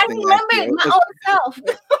typing something? I remember my own self.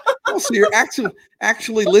 Oh, so you're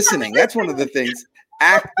actually listening. That's one of the things.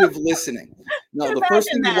 Active listening. No, the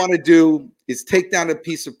first thing you want to do is take down a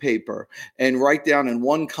piece of paper and write down in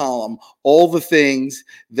one column all the things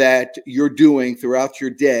that you're doing throughout your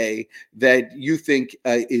day that you think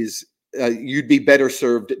you'd be better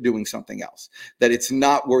served doing something else, that it's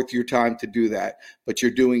not worth your time to do that, but you're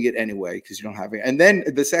doing it anyway because you don't have it. And then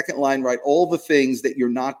the second line, write all the things that you're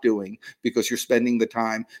not doing because you're spending the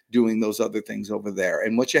time doing those other things over there.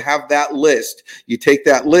 And once you have that list, you take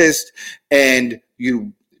that list and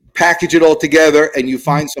you package it all together and you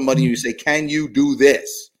find somebody and you say, can you do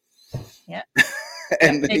this? Yeah.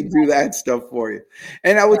 And they do that stuff for you.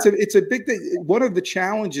 And it's a big thing. One of the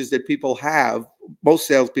challenges that people have, most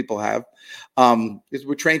salespeople have, is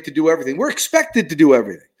we're trained to do everything. We're expected to do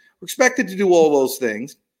everything. We're expected to do all those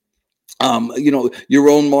things. Your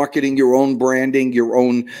own marketing, your own branding, your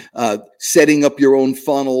own setting up your own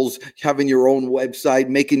funnels, having your own website,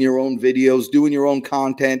 making your own videos, doing your own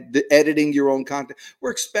content, editing your own content.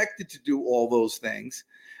 We're expected to do all those things.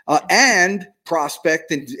 And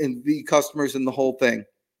prospect and the customers and the whole thing.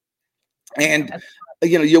 And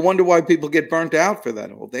you wonder why people get burnt out for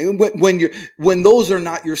that whole thing when those are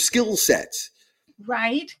not your skill sets.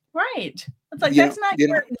 Right. It's like that's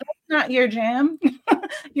not your jam.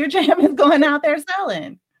 Your jam is going out there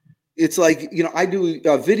selling. It's like I do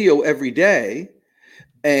a video every day,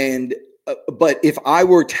 and but if I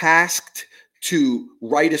were tasked to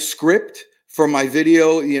write a script for my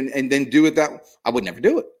video and then do it I would never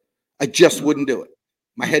do it. I just wouldn't do it.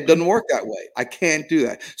 My head doesn't work that way. I can't do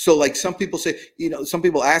that. So like some people say, some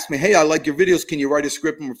people ask me, hey, I like your videos. Can you write a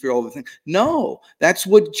script and for all the things? No, that's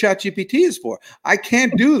what ChatGPT is for. I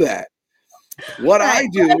can't do that. What I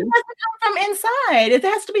do. It has to come from inside. It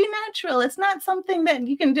has to be natural. It's not something that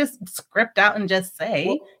you can just script out and just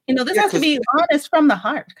say. This has to be honest from the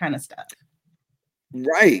heart kind of stuff.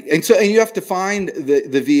 Right. And you have to find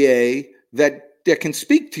the VA that can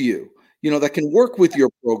speak to you. That can work with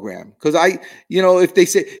your program. Because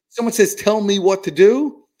if someone says, tell me what to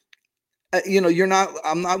do,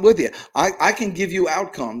 I'm not with you. I can give you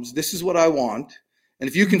outcomes. This is what I want. And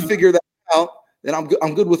if you can figure that out, then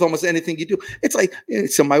I'm good with almost anything you do. It's like,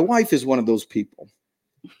 so my wife is one of those people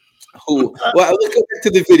who, let's go back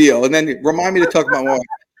to the video and then remind me to talk about my wife.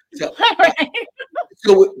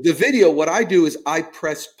 So the video, what I do is I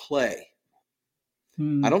press play.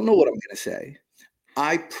 I don't know what I'm going to say.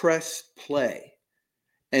 I press play,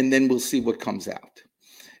 and then we'll see what comes out.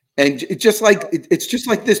 And it's just like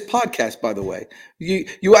this podcast, by the way.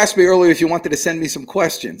 You asked me earlier if you wanted to send me some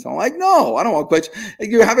questions. I'm like, no, I don't want questions.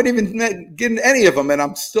 You haven't even given any of them, and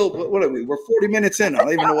I'm still. What are we? We're 40 minutes in. I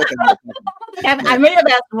don't even know what the hell. I may have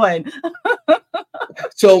asked one.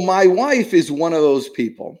 So my wife is one of those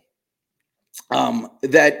people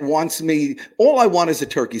that wants me. All I want is a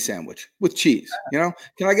turkey sandwich with cheese. Can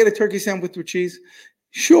I get a turkey sandwich with cheese?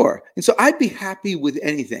 Sure. And so I'd be happy with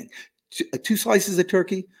anything. 2 slices of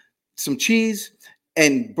turkey, some cheese,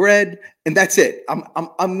 and bread, and that's it.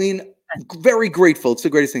 Very grateful. It's the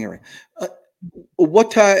greatest thing ever.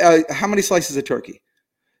 How many slices of turkey?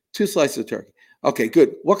 2 slices of turkey. Okay,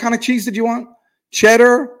 good. What kind of cheese did you want?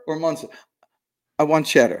 Cheddar or Munster? I want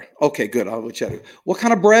cheddar. Okay, good. I'll have cheddar. What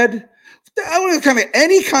kind of bread? I want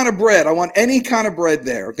any kind of bread. I want any kind of bread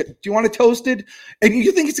there. Okay. Do you want it toasted? And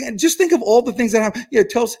you think just think of all the things that have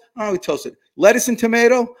toast. Oh, toasted. Lettuce and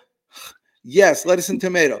tomato. Yes, lettuce and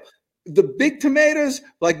tomato. The big tomatoes,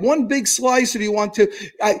 like one big slice, or do you want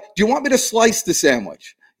me to slice the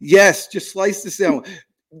sandwich? Yes, just slice the sandwich.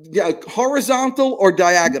 Yeah, horizontal or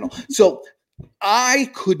diagonal. So I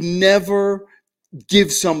could never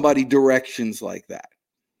give somebody directions like that.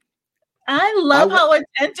 I love how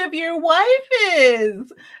attentive your wife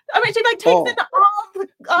is. I mean, she takes into all the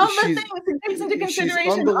things. She takes into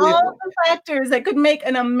consideration all the factors that could make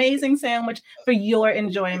an amazing sandwich for your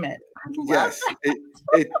enjoyment. Yes,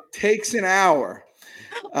 it takes an hour,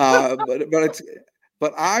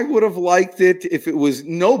 but I would have liked it if it was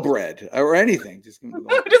no bread or anything. Just make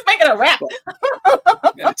it a wrap.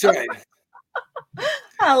 That's right.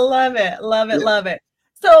 I love it. Love it.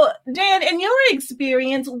 So, Dan, in your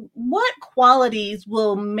experience, what qualities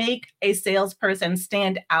will make a salesperson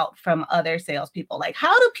stand out from other salespeople? Like,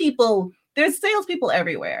 there's salespeople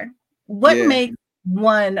everywhere. What makes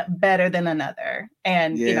one better than another?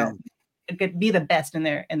 And, it could be the best in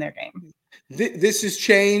their game. This has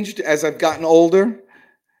changed as I've gotten older,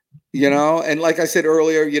 and like I said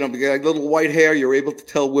earlier, because like little white hair, you're able to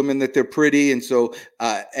tell women that they're pretty. And so,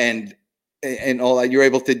 and all that you're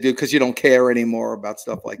able to do because you don't care anymore about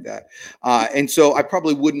stuff like that. And so I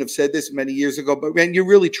probably wouldn't have said this many years ago, but man, you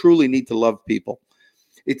really truly need to love people.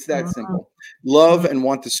 It's that simple. Love and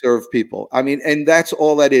want to serve people. I mean, and that's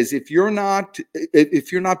all that is. If you're not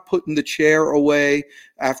putting the chair away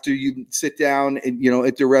after you sit down and,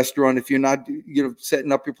 at the restaurant, if you're not,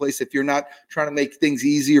 setting up your place, if you're not trying to make things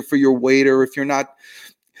easier for your waiter, if you're not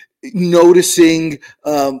noticing,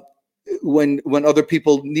 when other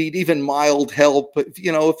people need even mild help, if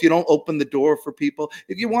you don't open the door for people,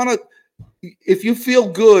 if you feel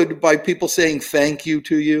good by people saying thank you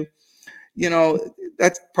to you,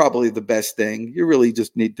 that's probably the best thing. You really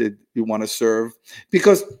just you want to serve,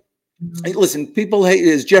 because listen, people hate,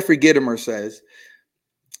 as Jeffrey Gitomer says,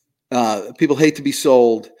 people hate to be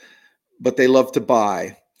sold, but they love to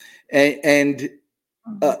buy. And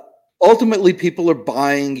ultimately people are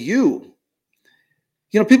buying you.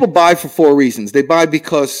 People buy for 4 reasons. They buy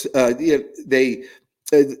because they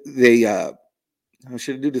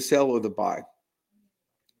should I do the sell or the buy?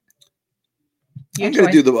 I'm going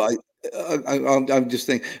to do the buy. I'm just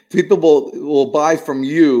thinking people will buy from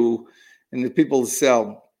you, and the people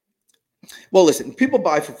sell. Well, listen, people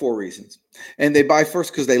buy for 4 reasons, and they buy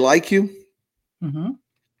first because they like you. Mm-hmm.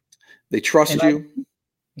 They trust you.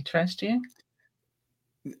 They trust you.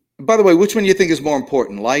 By the way, which one do you think is more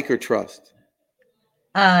important, like or trust?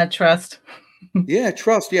 Trust. Yeah,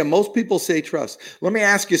 trust. Yeah, most people say trust. Let me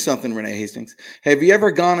ask you something, Renee Hastings. Have you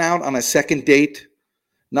ever gone out on a second date,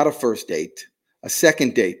 not a first date, a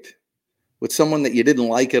second date with someone that you didn't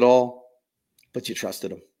like at all, but you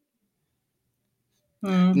trusted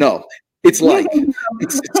them? No, it's like.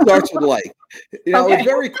 It starts with like. Okay.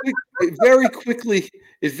 It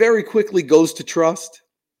very quickly goes to trust.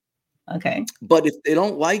 Okay. But if they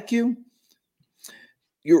don't like you,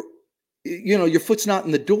 your foot's not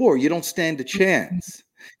in the door. You don't stand a chance.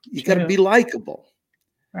 You got to be likable.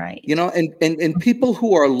 Right. And people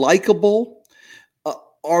who are likable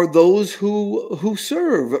are those who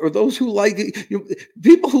serve, or those who like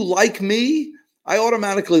people who like me. I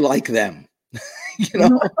automatically like them.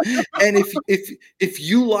 And if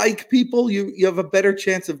you like people, you have a better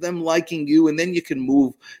chance of them liking you, and then you can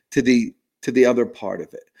move to the other part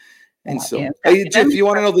of it. And so, if you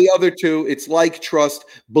want to know the other 2, it's like, trust,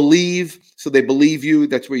 believe. So they believe you.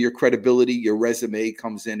 That's where your credibility, your resume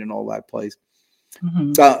comes in, and all that plays.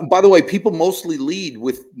 Mm-hmm. By the way, people mostly lead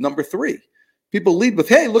with number 3. People lead with,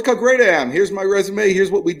 "Hey, look how great I am. Here's my resume. Here's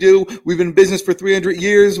what we do. We've been in business for 300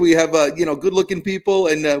 years. We have, good-looking people,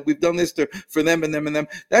 and we've done this for them and them and them."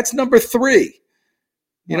 That's number 3.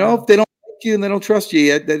 You know, if they don't like you and they don't trust you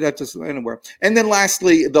yet, that's just anywhere. And then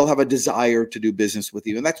lastly, they'll have a desire to do business with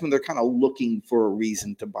you, and that's when they're kind of looking for a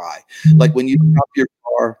reason to buy. Like when you stop your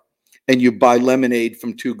car and you buy lemonade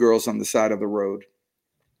from 2 girls on the side of the road,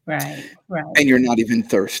 Right. and you're not even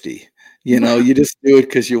thirsty. You know, you just do it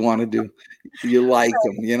because you want to do. You like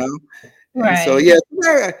them, you know? And so, yeah,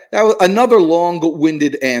 that was another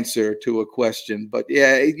long-winded answer to a question. But,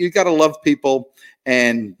 yeah, you got to love people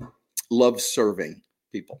and love serving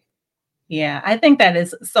people. Yeah, I think that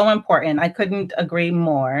is so important. I couldn't agree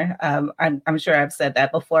more. I'm sure I've said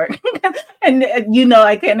that before. And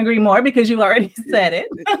I can't agree more because you already said it.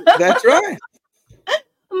 That's right.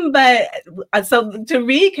 But so to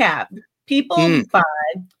recap, people buy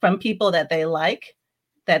from people that they like,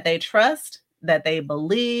 that they trust, that they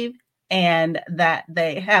believe, and that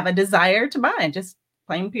they have a desire to buy. Just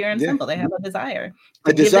plain, pure, and simple. They have a desire.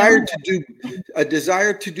 A desire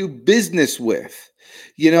to do business with.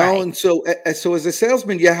 You know, right. And so as a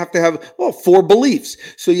salesman, you have to have 4 beliefs.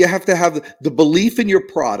 So you have to have the belief in your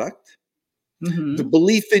product, the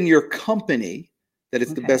belief in your company, that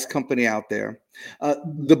it's the best company out there,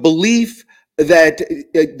 the belief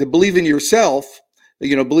in yourself,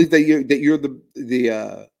 believe that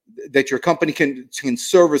your company can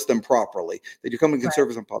service them properly, that your company can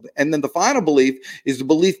service them properly. And then the final belief is the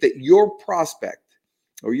belief that your prospect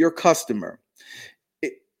or your customer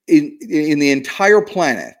in the entire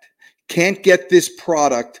planet can't get this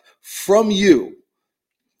product from you,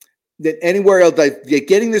 that anywhere else, that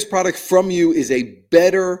getting this product from you is a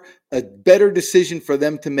better decision for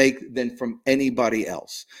them to make than from anybody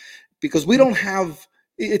else. Because we don't have,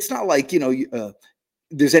 it's not like,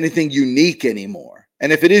 there's anything unique anymore.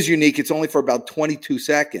 And if it is unique, it's only for about 22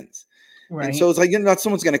 seconds. Right. And so it's like, not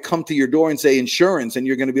someone's going to come to your door and say insurance, and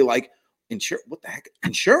you're going to be like, what the heck?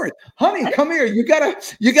 Insurance? Honey, come here. You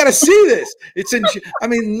gotta see this. It's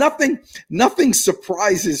nothing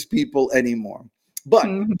surprises people anymore. But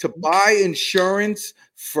to buy insurance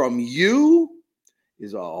from you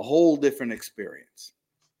is a whole different experience.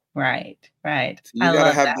 Right. So you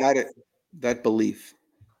gotta have that belief.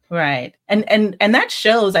 Right. And that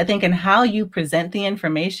shows, I think, in how you present the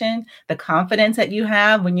information, the confidence that you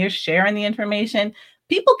have when you're sharing the information.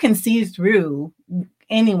 People can see through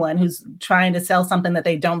anyone who's trying to sell something that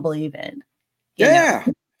they don't believe in. You know?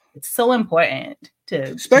 It's so important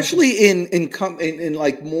especially in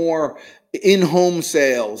like more in-home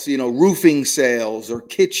sales, roofing sales or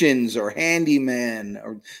kitchens or handyman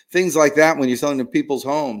or things like that. When you're selling to people's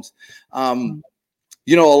homes, a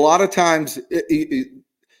lot of times, a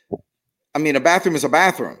bathroom is a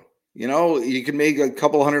bathroom. You can make a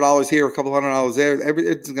couple $100 here, a couple $100 there.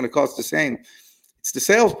 Everything's going to cost the same. It's the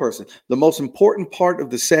salesperson. The most important part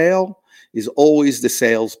of the sale is always the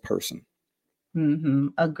salesperson.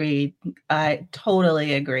 Agreed. I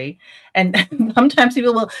totally agree. And sometimes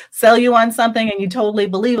people will sell you on something and you totally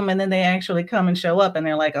believe them, and then they actually come and show up and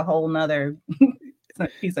they're like a whole nother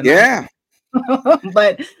piece of nonsense.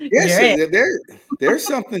 But yes, there's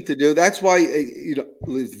something to do. That's why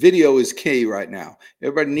video is key right now.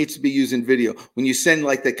 Everybody needs to be using video. When you send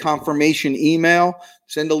like the confirmation email,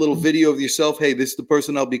 send a little video of yourself. Hey, this is the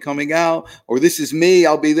person I'll be coming out, or this is me.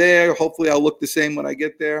 I'll be there. Hopefully, I'll look the same when I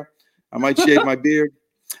get there. I might shave my beard.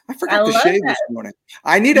 I forgot to shave this morning.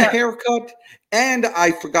 I need a haircut, and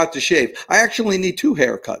I forgot to shave. I actually need 2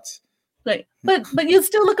 haircuts. But you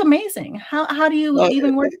still look amazing. How do you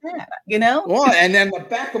even work that? Well, and then the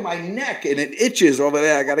back of my neck, and it itches over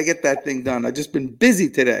there. I got to get that thing done. I've just been busy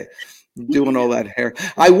today doing all that hair.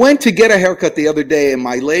 I went to get a haircut the other day, and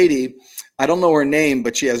my lady, I don't know her name,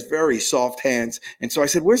 but she has very soft hands. And so I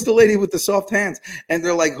said, "Where's the lady with the soft hands?" And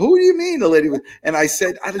they're like, "Who do you mean, the lady with?" And I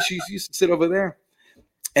said, "She used to sit over there."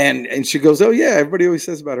 And she goes, "Oh yeah, everybody always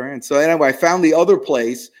says about her hands." So anyway, I found the other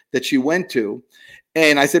place that she went to.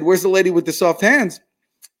 And I said, "Where's the lady with the soft hands?"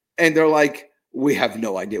 And they're like, "We have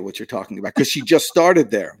no idea what you're talking about," because she just started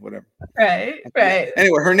there, whatever. Right.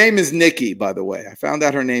 Anyway, her name is Nikki, by the way. I found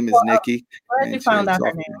out her name is Nikki. Glad you found out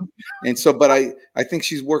her name. And so, but I think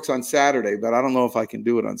she works on Saturday, but I don't know if I can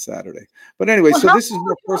do it on Saturday. But anyway, so this is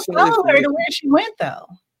more personal. Follow her to where she went, though.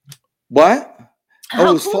 What? It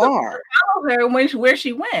was far. Follow her where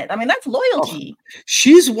she went. That's loyalty.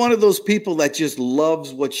 She's one of those people that just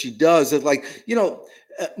loves what she does. It's like,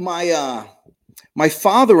 my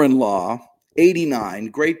father-in-law, 89,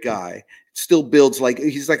 great guy, still builds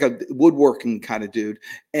he's like a woodworking kind of dude.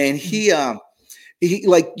 And he he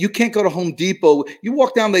like you can't go to Home Depot. You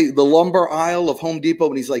walk down the lumber aisle of Home Depot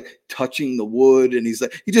and he's like touching the wood and he's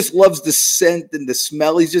like he just loves the scent and the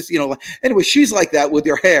smell. He's just anyway. She's like that with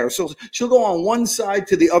your hair. So she'll go on one side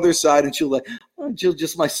to the other side and she'll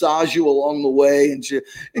just massage you along the way and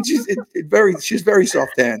she's very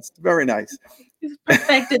soft hands. Very nice. She's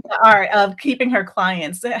perfected the art of keeping her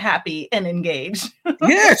clients happy and engaged.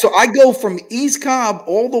 Yeah, so I go from East Cobb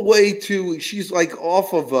all the way to she's like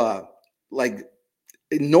off of like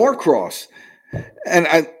Norcross, and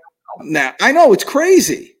I know it's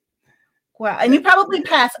crazy. Wow, and you probably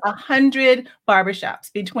pass 100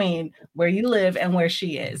 barbershops between where you live and where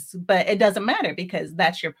she is, but it doesn't matter because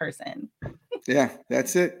that's your person. Yeah,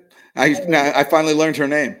 that's it. I finally learned her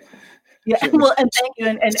name. Yeah, well, and thank you.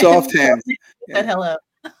 And soft hands. Said hello.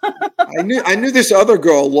 I knew this other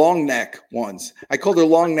girl, long neck, once. I called her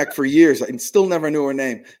long neck for years. I still never knew her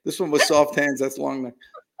name. This one was soft hands. That's long neck.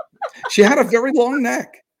 She had a very long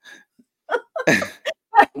neck.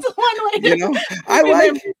 That's one way I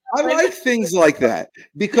like things like that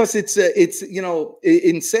because it's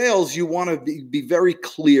in sales you want to be very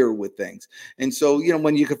clear with things, and so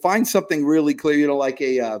when you can find something really clear, like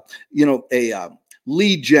a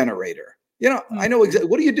lead generator. I know exactly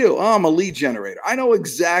what do you do. Oh, I'm a lead generator. I know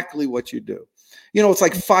exactly what you do. It's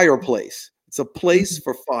like fireplace. It's a place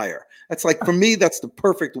for fire. That's like for me. That's the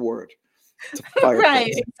perfect word. It's a fireplace. Right.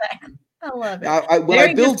 Exactly. I love it.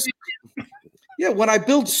 When I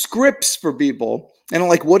build scripts for people and I'm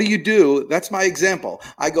like, what do you do? That's my example.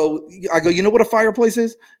 I go, you know what a fireplace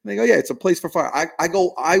is? And they go, yeah, it's a place for fire. I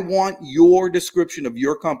go, I want your description of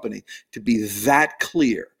your company to be that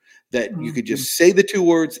clear that you could just say the two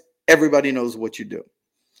words. Everybody knows what you do.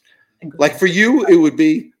 Like for you, it would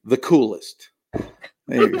be the coolest.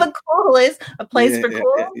 The coolest, a place for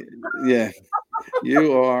cool. Yeah,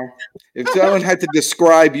 you are. If someone had to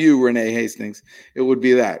describe you, Renee Hastings, it would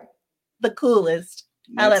be that. The coolest.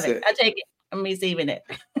 I love it. I take it. I'm receiving it.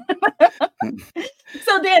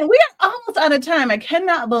 So Dan, we are almost out of time. I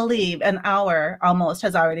cannot believe an hour almost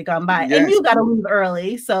has already gone by. Yes. And you got to leave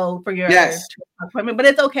early. So for your appointment, but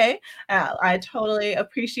it's okay. I totally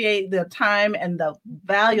appreciate the time and the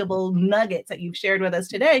valuable nuggets that you've shared with us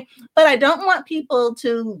today. But I don't want people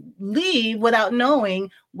to leave without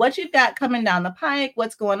knowing what you've got coming down the pike,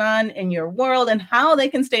 what's going on in your world, and how they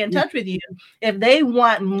can stay in touch with you if they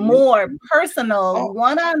want more personal,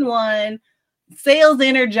 one-on-one sales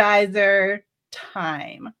energizer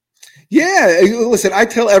time. Yeah, listen, I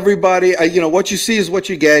tell everybody, what you see is what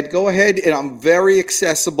you get. Go ahead, and I'm very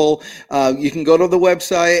accessible. You can go to the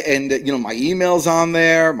website and, my email's on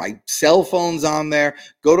there, my cell phone's on there.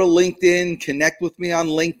 Go to LinkedIn, connect with me on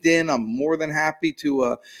LinkedIn. I'm more than happy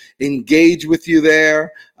to engage with you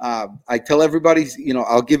there. I tell everybody,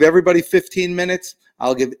 I'll give everybody 15 minutes.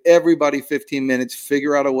 I'll give everybody 15 minutes,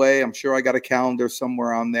 figure out a way. I'm sure I got a calendar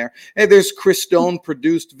somewhere on there. Hey, there's Chris Stone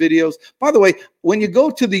produced videos. By the way, when you go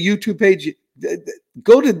to the YouTube page,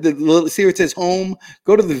 go to see where it says home,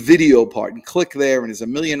 go to the video part and click there. And there's a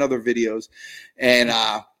million other videos and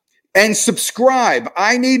subscribe.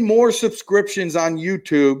 I need more subscriptions on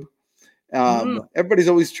YouTube. Everybody's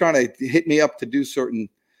always trying to hit me up to do certain,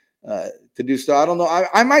 to do stuff. I don't know.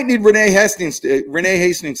 I might need Renee Hastings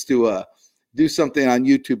to do something on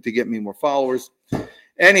YouTube to get me more followers.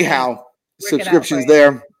 Anyhow, subscriptions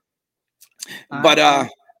there. But I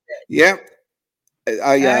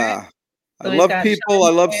love people. I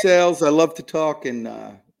love sales. I love to talk, and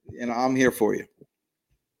I'm here for you.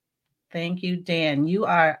 Thank you, Dan. You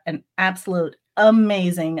are an absolute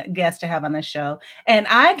amazing guest to have on the show. And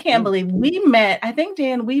I can't believe we met. I think,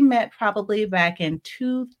 Dan, we met probably back in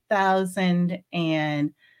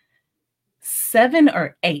 2007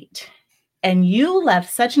 or 8. And you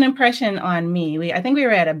left such an impression on me. I think we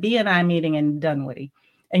were at a BNI meeting in Dunwoody,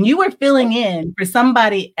 and you were filling in for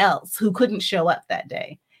somebody else who couldn't show up that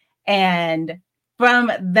day. And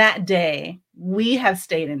from that day, we have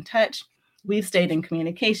stayed in touch. We've stayed in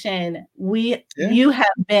communication. You have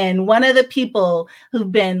been one of the people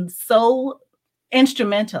who've been so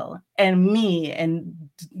instrumental in me and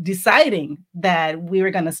deciding that we were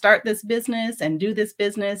going to start this business and do this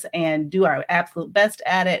business and do our absolute best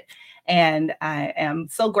at it. And I am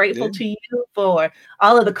so grateful to you for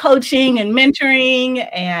all of the coaching and mentoring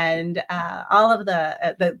and all of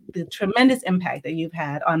the tremendous impact that you've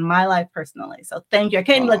had on my life personally. So thank you. I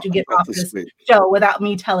can't let you get off this show without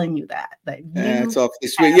me telling you that. That's awfully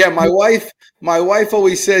sweet. Yeah, my wife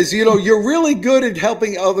always says, you're really good at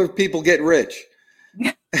helping other people get rich.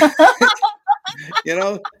 Bring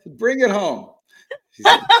it home.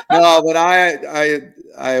 No, but I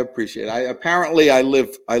appreciate it. I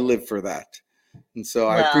live for that. And so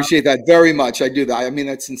I Well, appreciate that very much. I do that. I mean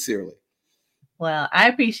that sincerely. Well, I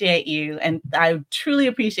appreciate you, and I truly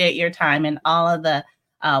appreciate your time and all of the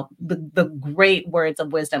great words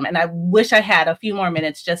of wisdom. And I wish I had a few more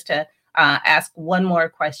minutes just to ask one more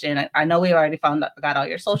question. I know we already got all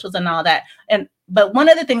your socials and all that, but one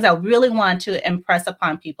of the things I really want to impress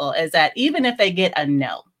upon people is that even if they get a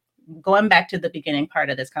no, going back to the beginning part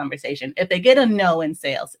of this conversation, if they get a no in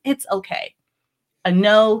sales, it's okay. A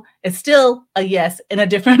no is still a yes in a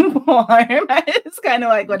different form. It's kind of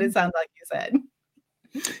like what it sounds like you said.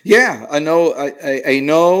 Yeah, I know. I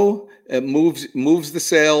know it moves the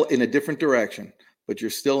sale in a different direction, but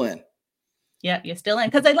you're still in. Yeah, you're still in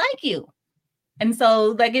because they like you, and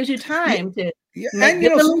so that gives you time to. Yeah, and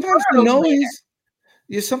sometimes the no is.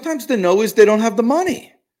 Sometimes the no is they don't have the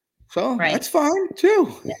money, so that's fine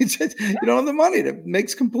too. Yeah. You don't have the money. That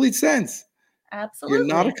makes complete sense. Absolutely, you're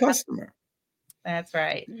not a customer. That's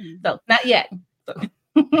right. So not yet.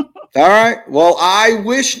 All right. Well, I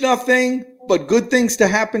wish nothing but good things to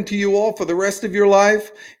happen to you all for the rest of your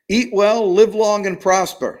life. Eat well, live long, and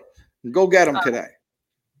prosper. Go get them today.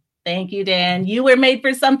 Thank you, Dan. You were made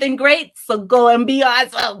for something great, so go and be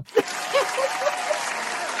awesome.